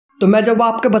तो मैं जब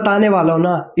आपके बताने वाला हूँ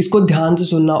ना, इसको ध्यान से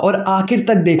सुनना और आखिर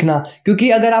तक देखना, क्योंकि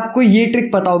अगर आपको ये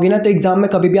ट्रिक पता होगी ना तो एग्जाम में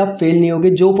कभी भी आप फेल नहीं होगे।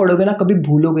 जो पढ़ोगे ना कभी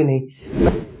भूलोगे नहीं।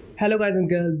 Hello guys and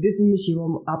girls, this is me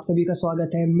Shivam. आप सभी का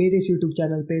स्वागत है मेरे इस यूट्यूब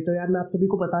चैनल पे। तो यार मैं आप सभी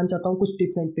को बताना चाहता हूँ कुछ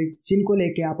टिप्स एंड ट्रिक्स जिनको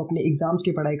लेके आप अपने एग्जाम्स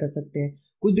की पढ़ाई कर सकते हैं।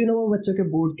 कुछ दिनों में बच्चों के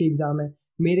बोर्ड्स के एग्जाम है,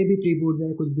 मेरे भी प्री बोर्ड्स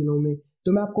हैं कुछ दिनों में।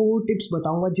 तो मैं आपको वो टिप्स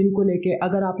बताऊंगा जिनको लेके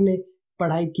अगर आपने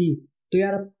पढ़ाई की तो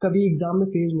यार आप कभी एग्जाम में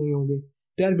फेल नहीं होंगे।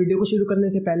 तो यार वीडियो को शुरू करने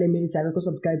से पहले मेरे चैनल को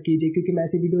सब्सक्राइब कीजिए, क्योंकि मैं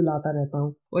ऐसी वीडियो लाता रहता हूँ।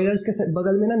 और यार इसके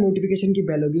बगल में ना नोटिफिकेशन की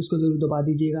बेल होगी, उसको जरूर दबा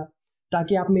दीजिएगा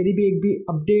ताकि आप मेरी भी एक भी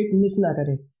अपडेट मिस ना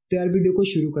करें। तो यार वीडियो को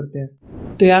शुरू करते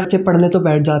हैं। तो यार जब पढ़ने तो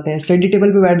बैठ जाते हैं, स्टडी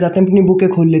टेबल पे बैठ जाते हैं, अपनी बुकें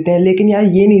खोल लेते हैं, लेकिन यार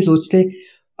ये नहीं सोचते,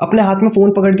 अपने हाथ में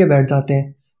फ़ोन पकड़ के बैठ जाते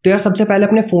हैं। तो यार सबसे पहले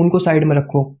अपने फ़ोन को साइड में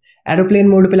रखो, एरोप्लेन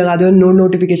मोड पे लगा दो, नो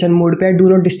नोटिफिकेशन मोड पे, डू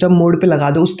नॉट डिस्टर्ब मोड पे लगा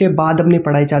दो। उसके बाद अपनी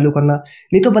पढ़ाई चालू करना।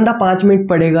 नहीं तो बंदा 5 मिनट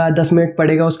पढ़ेगा, 10 मिनट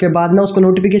पढ़ेगा, उसके बाद ना उसको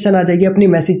नोटिफिकेशन आ जाएगी, अपनी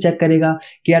मैसेज चेक करेगा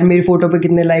कि यार मेरी फोटो पे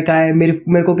कितने लाइक आए,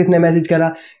 मेरे को किसने मैसेज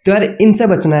करा। तो यार इनसे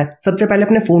बचना है। सबसे पहले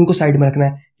अपने फ़ोन को साइड में रखना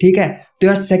है, ठीक है। तो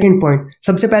यार सेकंड पॉइंट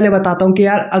सबसे पहले बताता हूँ कि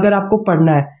यार अगर आपको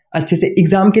पढ़ना है अच्छे से,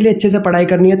 एग्जाम के लिए अच्छे से पढ़ाई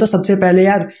करनी है, तो सबसे पहले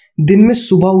यार दिन में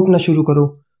सुबह उठना शुरू करो।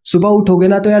 सुबह उठोगे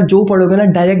ना तो यार जो पढ़ोगे ना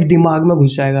डायरेक्ट दिमाग में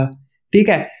घुस जाएगा, ठीक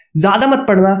है। ज़्यादा मत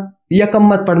पढ़ना या कम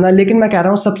मत पढ़ना, लेकिन मैं कह रहा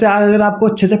हूँ सबसे अगर आपको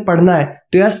अच्छे से पढ़ना है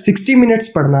तो यार 60 मिनट्स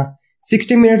पढ़ना।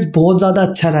 60 मिनट्स बहुत ज़्यादा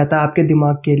अच्छा रहता है आपके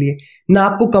दिमाग के लिए। ना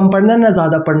आपको कम पढ़ना है ना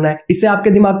ज़्यादा पढ़ना है, इससे आपके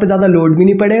दिमाग पे ज़्यादा लोड भी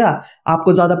नहीं पड़ेगा,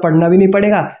 आपको ज़्यादा पढ़ना भी नहीं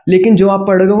पड़ेगा, लेकिन जो आप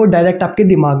पढ़ोगे वो डायरेक्ट आपके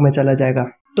दिमाग में चला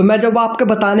जाएगा। तो मैं जब आपके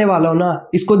बताने वाला हूँ ना,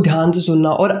 इसको ध्यान से सुनना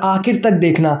और आखिर तक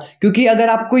देखना, क्योंकि अगर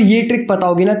आपको ये ट्रिक पता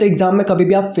होगी ना तो एग्जाम में कभी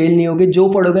भी आप फेल नहीं होगे। जो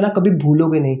पढ़ोगे ना कभी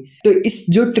भूलोगे नहीं। तो इस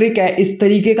जो ट्रिक है, इस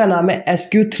तरीके का नाम है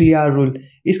SQRRR रूल।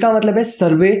 इसका मतलब है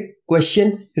सर्वे,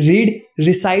 question, read,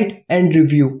 recite and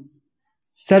review.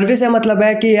 सर्वे से मतलब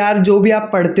है कि यार जो भी आप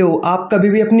पढ़ते हो, आप कभी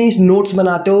भी अपनी नोट्स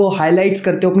बनाते हो, हाइलाइट्स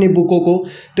करते हो अपनी बुकों को,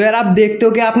 तो यार आप देखते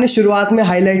हो कि आपने शुरुआत में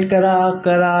हाईलाइट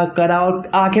करा और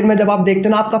आखिर में जब आप देखते हो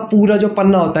ना, आपका पूरा जो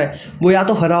पन्ना होता है वो या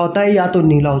तो हरा होता है या तो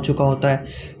नीला हो चुका होता है।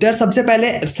 तो यार सबसे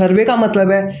पहले सर्वे का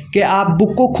मतलब है कि आप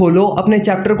बुक को खोलो, अपने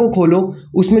चैप्टर को खोलो,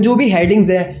 उसमें जो भी हेडिंग्स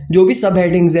है, जो भी सब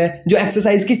हेडिंग्स है, जो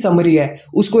एक्सरसाइज की समरी है,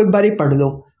 उसको एक बार ही पढ़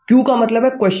लो। क्यू का मतलब है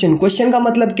क्वेश्चन। क्वेश्चन का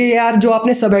मतलब कि यार जो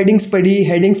आपने सब हेडिंग्स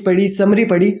पढ़ी, समरी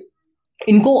पढ़ी,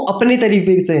 इनको अपने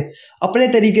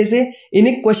तरीके से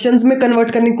इन्हें क्वेश्चंस में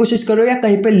कन्वर्ट करने की कोशिश करो या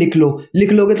कहीं पे लिख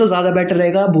लोगे तो ज़्यादा बेटर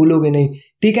रहेगा, भूलोगे नहीं,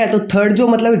 ठीक है। तो थर्ड जो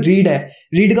मतलब रीड है,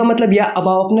 रीड का मतलब यार अब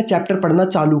आप अपना चैप्टर पढ़ना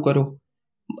चालू करो।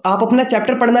 आप अपना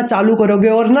चैप्टर पढ़ना चालू करोगे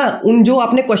और ना उन जो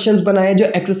आपने क्वेश्चंस बनाए हैं, जो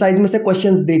एक्सरसाइज में से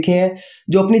क्वेश्चंस देखे हैं,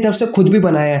 जो अपनी तरफ से खुद भी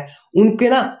बनाए हैं, उनके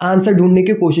ना आंसर ढूंढने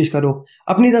की कोशिश करो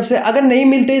अपनी तरफ से। अगर नहीं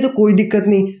मिलते तो कोई दिक्कत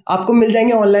नहीं, आपको मिल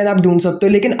जाएंगे ऑनलाइन, आप ढूंढ सकते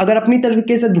हो, लेकिन अगर अपनी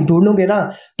तरीके से ढूंढोगे ना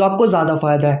तो आपको ज़्यादा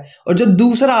फायदा है। और जो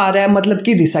दूसरा आ रहा है मतलब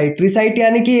कि रिसाइट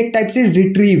यानी कि एक टाइप से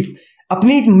रिट्रीव,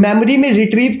 अपनी मेमोरी में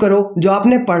रिट्रीव करो जो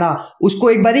आपने पढ़ा, उसको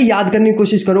एक बारी याद करने की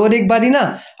कोशिश करो और एक बारी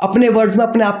ना अपने वर्ड्स में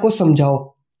अपने आप को समझाओ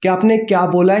कि आपने क्या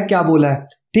बोला है,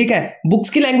 ठीक है। बुक्स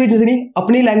की लैंग्वेज से नहीं,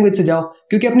 अपनी लैंग्वेज से जाओ,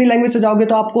 क्योंकि अपनी लैंग्वेज से जाओगे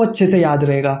तो आपको अच्छे से याद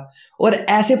रहेगा। और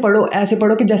ऐसे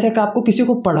पढ़ो कि जैसे कि आपको किसी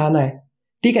को पढ़ाना है,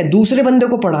 ठीक है, दूसरे बंदे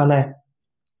को पढ़ाना है।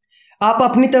 आप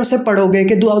अपनी तरफ से पढ़ोगे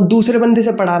कि दूसरे बंदे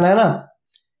से पढ़ाना है ना,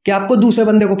 कि आपको दूसरे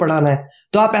बंदे को पढ़ाना है,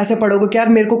 तो आप ऐसे पढ़ोगे कि यार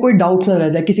मेरे को कोई डाउट ना रह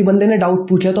जाए, किसी बंदे ने डाउट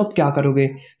पूछ लिया तो आप क्या करोगे।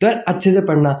 तो यार अच्छे से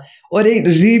पढ़ना। और एक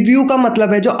रिव्यू का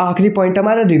मतलब है, जो आखिरी पॉइंट है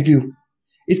हमारा, रिव्यू।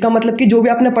 इसका मतलब कि जो भी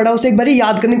आपने पढ़ा उसे एक बार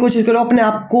याद करने की कोशिश करो, अपने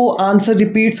आप को आंसर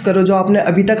रिपीट्स करो जो आपने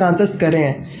अभी तक आंसर्स करे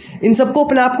हैं, इन सबको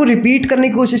अपने आप को रिपीट करने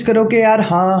की कोशिश करो कि यार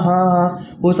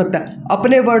हाँ हो सकता है।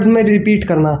 अपने वर्ड्स में रिपीट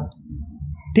करना,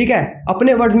 ठीक है।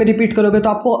 अपने वर्ड्स में रिपीट करोगे तो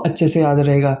आपको अच्छे से याद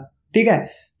रहेगा, ठीक है।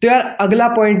 तो यार अगला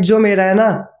पॉइंट जो मेरा है ना,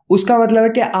 उसका मतलब है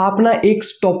कि आप ना एक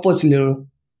स्टॉप वॉच ले लो।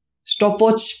 स्टॉप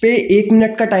वॉच पे 1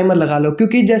 मिनट का टाइमर लगा लो,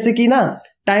 क्योंकि जैसे कि ना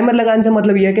टाइमर लगाने से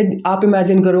मतलब यह है कि आप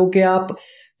इमेजिन करो कि आप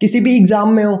किसी भी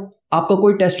एग्जाम में हो, आपका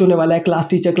कोई टेस्ट होने वाला है, क्लास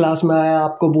टीचर क्लास में आया,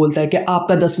 आपको बोलता है कि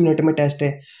आपका 10 मिनट में टेस्ट है।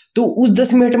 तो उस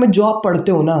 10 मिनट में जो आप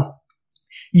पढ़ते हो ना,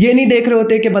 ये नहीं देख रहे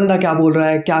होते कि बंदा क्या बोल रहा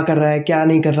है, क्या कर रहा है, क्या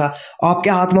नहीं कर रहा। आपके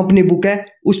हाथ में अपनी बुक है,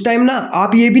 उस टाइम ना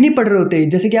आप ये भी नहीं पढ़ रहे होते।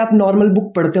 जैसे कि आप नॉर्मल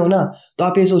बुक पढ़ते हो ना, तो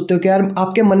आप ये सोचते हो कि यार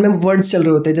आपके मन में वर्ड्स चल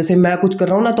रहे होते हैं। जैसे मैं कुछ कर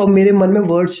रहा हूँ ना तो मेरे मन में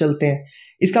वर्ड्स चलते हैं,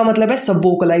 इसका मतलब है सब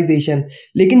वोकलाइजेशन।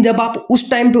 लेकिन जब आप उस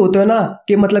टाइम पे होते हो ना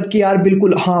कि मतलब कि यार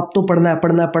बिल्कुल हाँ अब तो पढ़ना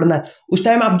है, उस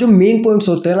टाइम आप जो मेन पॉइंट्स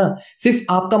होते हैं ना,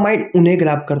 सिर्फ आपका माइंड उन्हें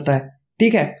ग्रैब करता है,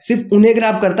 ठीक है, सिर्फ उन्हें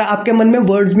ग्रैब करता है। आपके मन में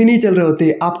वर्ड्स भी नहीं चल रहे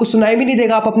होते, आपको सुनाई भी नहीं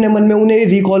देगा, आप अपने मन में उन्हें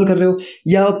रिकॉल कर रहे हो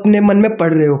या अपने मन में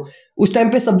पढ़ रहे हो। उस टाइम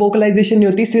पे सब वोकलाइजेशन नहीं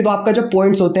होती, सिर्फ आपका जो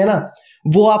पॉइंट्स होते हैं ना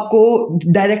वो आपको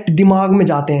डायरेक्ट दिमाग में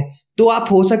जाते हैं। तो आप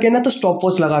हो सके ना तो स्टॉप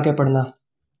वॉच लगा के पढ़ना।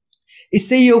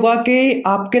 इससे ये होगा कि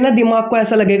आपके ना दिमाग को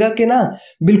ऐसा लगेगा कि ना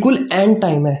बिल्कुल एंड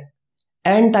टाइम है,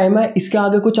 एंड टाइम है, इसके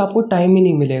आगे कुछ आपको टाइम ही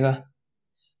नहीं मिलेगा।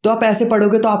 तो आप ऐसे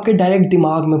पढ़ोगे तो आपके डायरेक्ट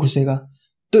दिमाग में घुसेगा।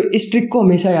 तो इस ट्रिक को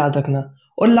हमेशा याद रखना।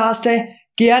 और लास्ट है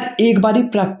कि यार एक बारी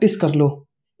प्रैक्टिस कर लो,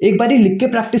 एक बारी लिख के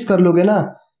प्रैक्टिस कर लोगे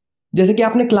ना, जैसे कि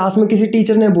आपने क्लास में किसी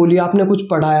टीचर ने बोली, आपने कुछ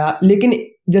पढ़ाया, लेकिन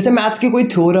जैसे मैथ्स की कोई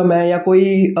थ्योरम है या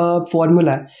कोई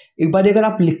फॉर्मूला है, एक बार अगर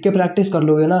आप लिख के प्रैक्टिस कर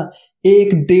लोगे ना,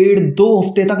 1 1.5 2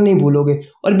 हफ्ते तक नहीं भूलोगे।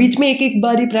 और बीच में एक एक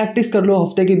बारी प्रैक्टिस कर लो,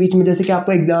 हफ्ते के बीच में, जैसे कि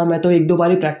आपका एग्जाम है तो 1 2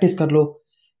 बारी प्रैक्टिस कर लो,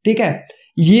 ठीक है।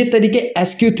 ये तरीके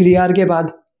SQ3R के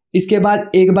बाद, इसके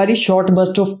बाद एक बारी short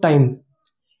burst of time,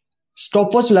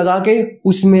 stop watch लगा के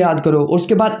उसमें याद करो, और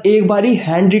उसके बाद एक बारी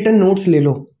हैंड रिटन नोट्स ले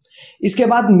लो। इसके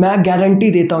बाद मैं गारंटी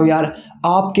देता हूँ यार,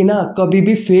 आपके ना कभी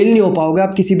भी फेल नहीं हो पाओगे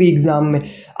आप किसी भी एग्जाम में।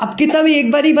 आप कितना भी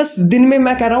एक बारी बस दिन में,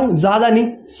 मैं कह रहा हूँ ज़्यादा नहीं,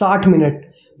 60 मिनट।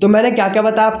 तो मैंने क्या क्या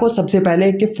बताया आपको, सबसे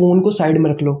पहले कि फ़ोन को साइड में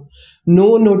रख लो,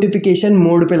 नो नोटिफिकेशन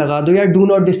मोड पे लगा दो या डू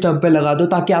नॉट डिस्टर्ब पे लगा दो,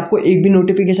 ताकि आपको एक भी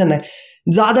नोटिफिकेशन आए।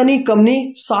 ज़्यादा नहीं, कम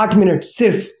नहीं, 60 मिनट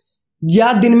सिर्फ।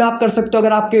 या दिन में आप कर सकते हो,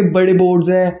 अगर आपके बड़े बोर्ड्स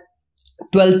हैं,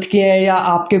 12th के हैं, या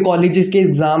आपके कॉलेजेस के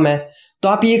एग्ज़ाम है, तो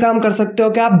आप ये काम कर सकते हो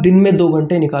कि आप दिन में 2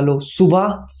 घंटे निकालो।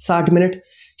 सुबह 60 मिनट,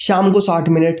 शाम को 60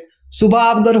 मिनट। सुबह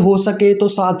आप अगर हो सके तो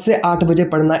 7 से 8 बजे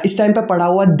पढ़ना, इस टाइम पे पढ़ा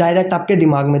हुआ डायरेक्ट आपके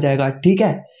दिमाग में जाएगा, ठीक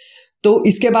है। तो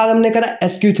इसके बाद हमने करा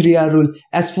SQ3R rule,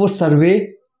 S for survey,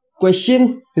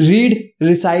 question, read,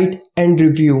 recite and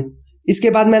review. इसके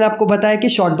बाद मैंने आपको बताया कि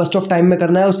शॉर्ट बस्ट ऑफ टाइम में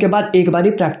करना है, उसके बाद एक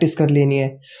बारी प्रैक्टिस कर लेनी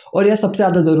है। और यह सबसे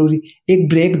ज़्यादा ज़रूरी, एक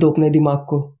ब्रेक दो अपने दिमाग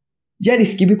को। यार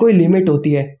इसकी भी कोई लिमिट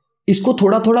होती है, इसको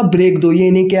थोड़ा थोड़ा ब्रेक दो। ये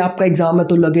नहीं कि आपका एग्जाम है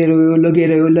तो लगे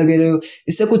रहे हो,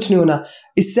 इससे कुछ नहीं होना।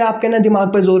 इससे आपके ना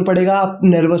दिमाग पे जोर पड़ेगा, आप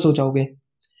नर्वस हो जाओगे।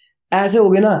 ऐसे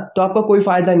होगे ना तो आपका कोई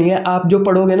फायदा नहीं है। आप जो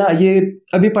पढ़ोगे ना, ये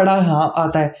अभी पढ़ा हाँ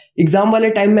आता है, एग्जाम वाले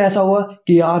टाइम में ऐसा हुआ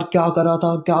कि यार क्या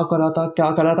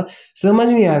करा था, समझ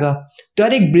नहीं आएगा। तो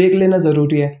यार एक ब्रेक लेना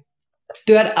ज़रूरी है।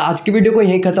 तो यार आज की वीडियो को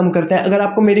यहीं ख़त्म करते हैं। अगर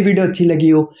आपको मेरी वीडियो अच्छी लगी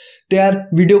हो तो यार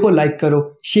वीडियो को लाइक करो,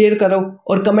 शेयर करो,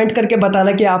 और कमेंट करके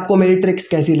बताना कि आपको मेरी ट्रिक्स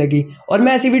कैसी लगी। और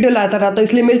मैं ऐसी वीडियो लाता रहता हूँ,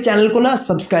 इसलिए मेरे चैनल को ना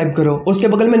सब्सक्राइब करो, उसके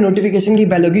बगल में नोटिफिकेशन की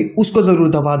बेल होगी, उसको ज़रूर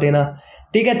दबा देना,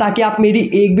 ठीक है, ताकि आप मेरी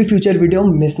एक भी फ्यूचर वीडियो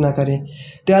मिस ना करें।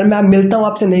 तो यार मैं मिलता हूँ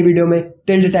आपसे नई वीडियो में।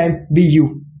 Till the time B you.